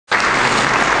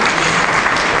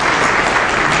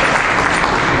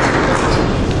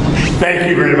Thank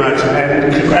you very much,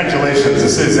 and congratulations.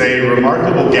 This is a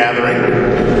remarkable gathering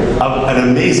of an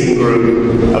amazing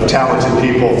group of talented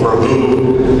people for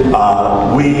whom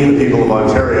we, the people of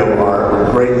Ontario, are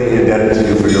greatly indebted to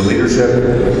you for your leadership,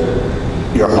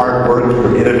 your hard work,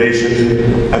 your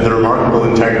innovation, and the remarkable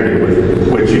integrity with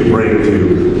which you bring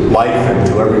to life and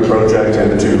to every project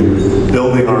and to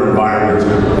building our environment.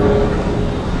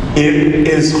 It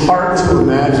is hard to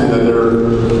imagine that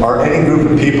there are any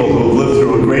group of people who have lived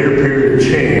through a greater period of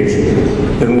change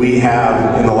than we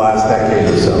have in the last decade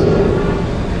or so.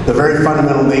 The very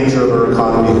fundamental nature of our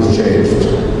economy has changed.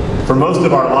 For most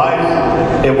of our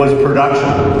life, it was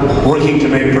production, working to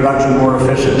make production more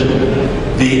efficient.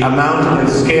 The amount and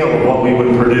scale of what we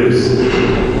would produce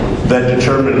that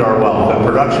determined our wealth. And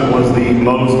production was the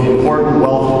most important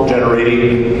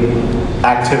wealth-generating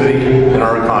activity in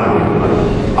our economy.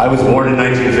 I was born in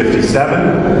 1957,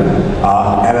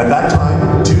 and at that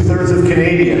time, 2/3 of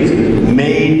Canadians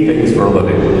made things for a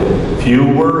living. If you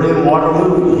were in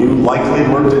Waterloo, you likely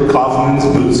worked at Kaufman's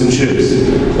Boots and Shoes.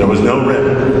 There was no rib.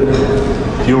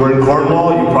 If you were in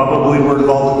Cornwall, you probably were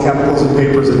involved in chemicals and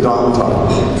papers at Domtar.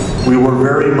 We were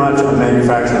very much a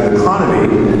manufacturing economy,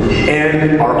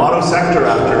 and our auto sector,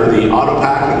 after the auto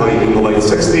pact in the late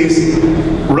 60s,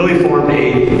 really formed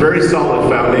a very solid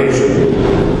foundation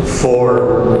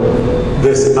for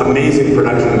this amazing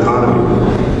production economy.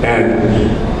 And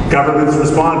governments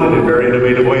responded in very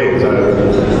innovative ways.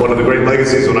 One of the great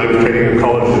legacies when I was training in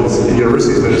college as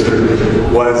universities minister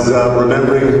was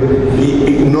remembering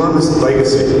the enormous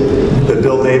legacy that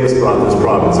Bill Davis brought to this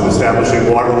province in establishing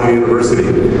Waterloo University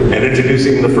and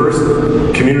introducing the first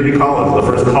community college,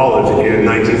 the first college in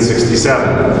 1967.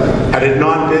 Had it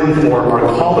not been for our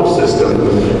college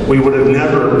system, we would have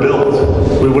never been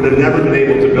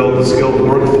able to build the skilled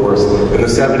workforce in the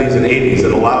 70s and 80s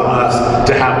that allowed us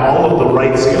to have all of the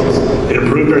right skills. It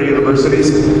improved our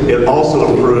universities. It also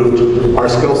improved our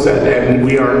skill set. And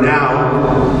we are now,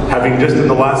 having just in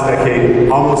the last decade,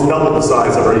 almost double the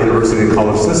size of our university and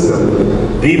college system,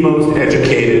 the most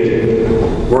educated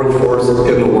workforce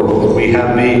in the world. We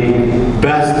have the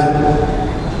best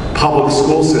public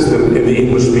school system in the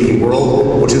English-speaking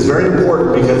world, which is very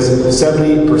important because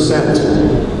 70%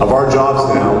 of our jobs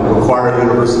now require a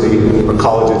university or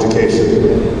college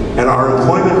education. And our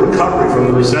employment recovery from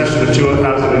the recession of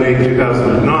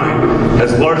 2008-2009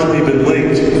 has largely been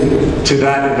linked to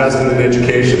that investment in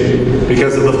education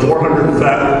because of the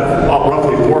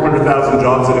roughly 400,000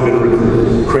 jobs that have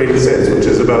been created since, which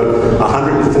is about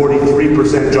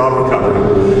 143% job recovery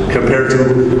compared to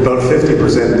about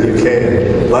 50% in the UK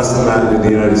and less than that in the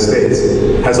United States,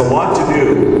 has a lot to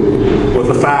do with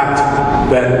the fact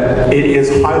that it is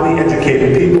highly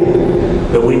educated people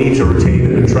that we need to retain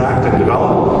and attract and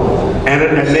develop, and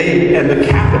the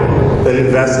capital that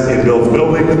invests in builds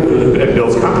buildings and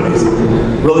builds companies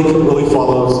really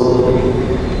follows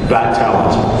that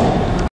talent.